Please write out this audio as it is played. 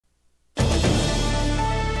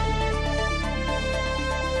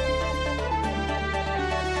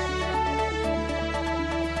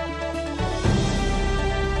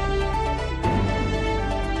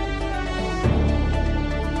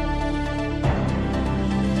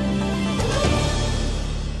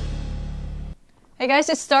Hey guys,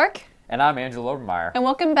 it's Stark. And I'm Andrew Lobermeyer. And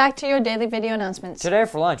welcome back to your daily video announcements. Today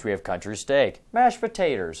for lunch we have country steak, mashed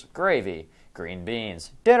potatoes, gravy, green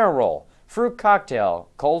beans, dinner roll, fruit cocktail,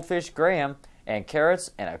 cold fish graham, and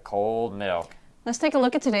carrots and a cold milk. Let's take a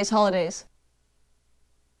look at today's holidays.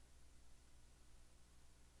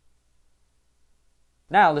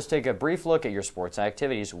 Now let's take a brief look at your sports and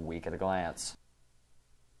activities week at a glance.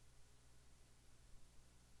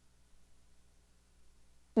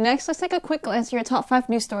 Next, let's take a quick glance at your top 5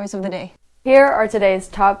 news stories of the day. Here are today's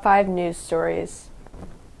top 5 news stories.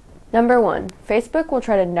 Number 1, Facebook will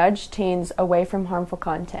try to nudge teens away from harmful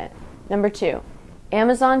content. Number 2,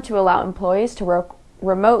 Amazon to allow employees to work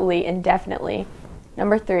remotely indefinitely.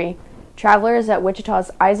 Number 3, travelers at Wichita's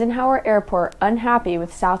Eisenhower Airport unhappy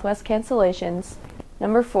with Southwest cancellations.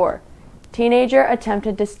 Number 4, teenager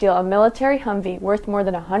attempted to steal a military Humvee worth more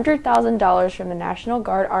than $100,000 from the National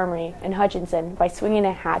Guard Armory in Hutchinson by swinging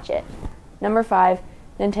a hatchet. Number 5,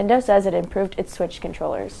 Nintendo says it improved its Switch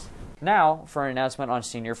controllers. Now for an announcement on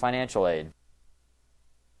senior financial aid.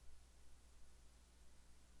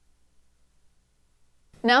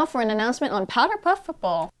 Now for an announcement on Powder Puff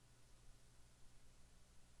football.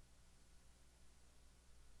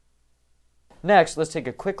 Next, let's take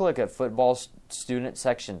a quick look at football student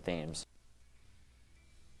section themes.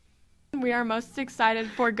 We are most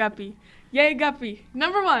excited for Guppy. Yay, Guppy!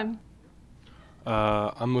 Number 1.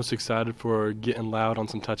 I'm most excited for getting loud on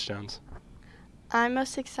some touchdowns. I'm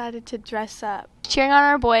most excited to dress up. Cheering on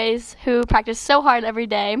our boys who practice so hard every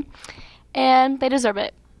day, and they deserve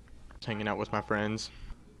it. Hanging out with my friends.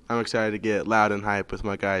 I'm excited to get loud and hype with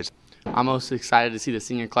my guys. I'm most excited to see the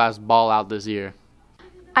senior class ball out this year.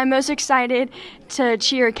 I'm most excited to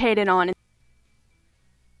cheer Caden on.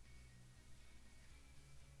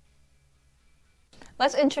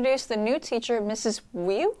 Let's introduce the new teacher, Mrs.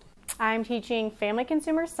 Wewe. I'm teaching Family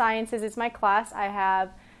Consumer Sciences. It's my class. I have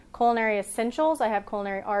Culinary Essentials, I have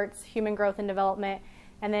Culinary Arts, Human Growth and Development,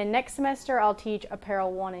 and then next semester I'll teach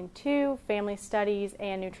Apparel 1 and 2, Family Studies,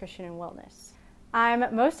 and Nutrition and Wellness.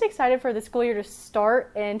 I'm most excited for the school year to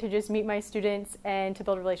start and to just meet my students and to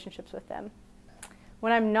build relationships with them.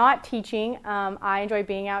 When I'm not teaching, I enjoy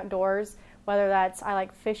being outdoors, whether that's I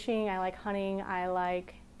like fishing, I like hunting, I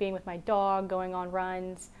like being with my dog, going on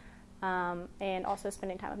runs, and also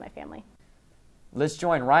spending time with my family. Let's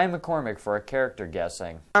join Ryan McCormick for a character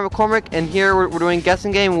guessing. I'm McCormick, and here we're doing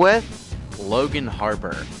guessing game with Logan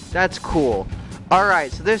Harper. That's cool.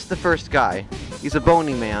 Alright, so this is the first guy. He's a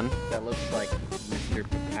bony man. That looks like Mr.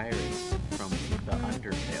 Papyrus from the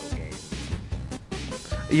Undertale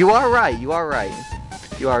game. You are right, you are right.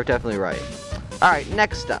 You are definitely right. Alright,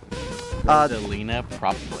 next up. Rosalina,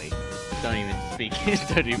 probably. Don't even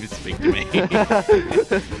speak to me.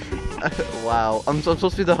 Wow, I'm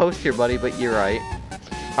supposed to be the host here, buddy, but you're right.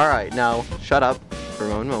 Alright, now, shut up for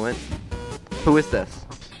one moment. Who is this?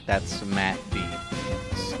 That's Matt,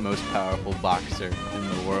 the most powerful boxer in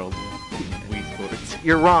the world. Wii Sports.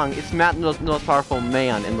 You're wrong. It's Matt, the most powerful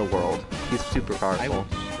man in the world. He's super powerful. I will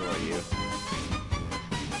destroy you.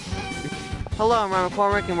 Hello, I'm Ryan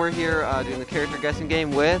McCormick, and we're here doing the character guessing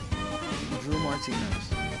game with Drew Martinez.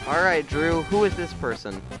 Alright, Drew, who is this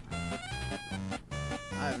person?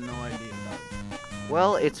 I have no idea about it.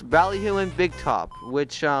 Well, it's Ballyhoo and Big Top,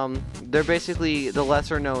 which, they're basically the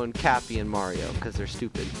lesser-known Cappy and Mario, because they're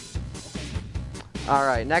stupid.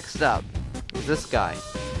 Alright, next up is this guy.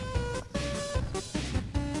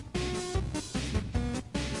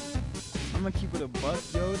 I'm gonna keep it a buck,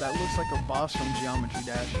 yo. That looks like a boss from Geometry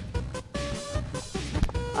Dash.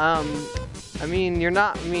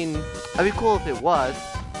 That'd be cool if it was,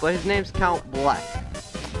 but his name's Count Bleck.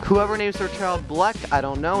 Whoever names their child Bleck, I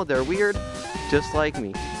don't know, they're weird, just like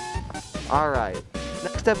me. Alright,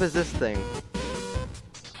 next up is this thing.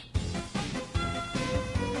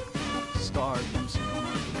 Star from Super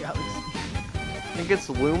Mario Galaxy. I think it's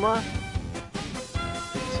Luma?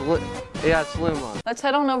 It's Luma. Let's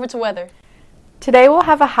head on over to weather. Today we'll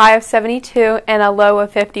have a high of 72 and a low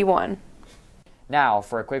of 51. Now,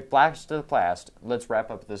 for a quick blast to the past, let's wrap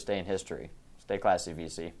up this day in history. Stay classy,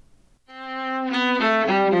 VC.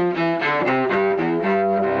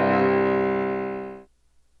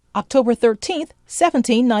 October 13th,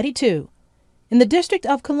 1792. In the District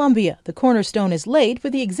of Columbia, the cornerstone is laid for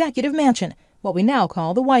the Executive Mansion, what we now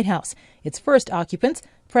call the White House. Its first occupants,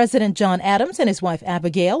 President John Adams and his wife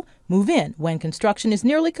Abigail, move in when construction is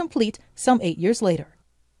nearly complete some 8 years later.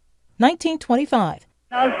 1925.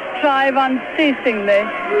 I'll strive unceasingly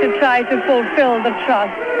to try to fulfill the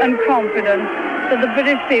trust and confidence that the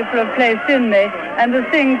British people have placed in me and the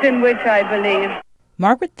things in which I believe.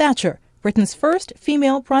 Margaret Thatcher, Britain's first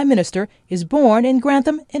female prime minister, is born in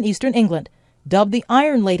Grantham in eastern England. Dubbed the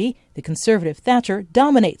Iron Lady, the conservative Thatcher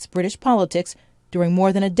dominates British politics during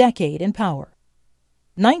more than a decade in power.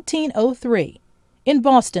 1903. In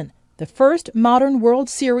Boston, the first modern World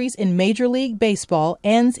Series in Major League Baseball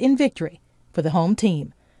ends in victory for the home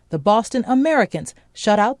team. The Boston Americans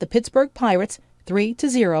shut out the Pittsburgh Pirates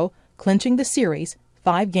 3-0, clinching the series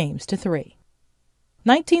 5-3.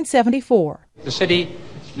 1974. The city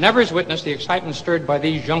never has witnessed the excitement stirred by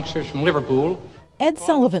these youngsters from Liverpool. Ed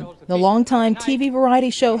Sullivan, the longtime TV variety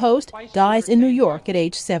show host, dies in New York at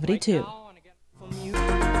age 72.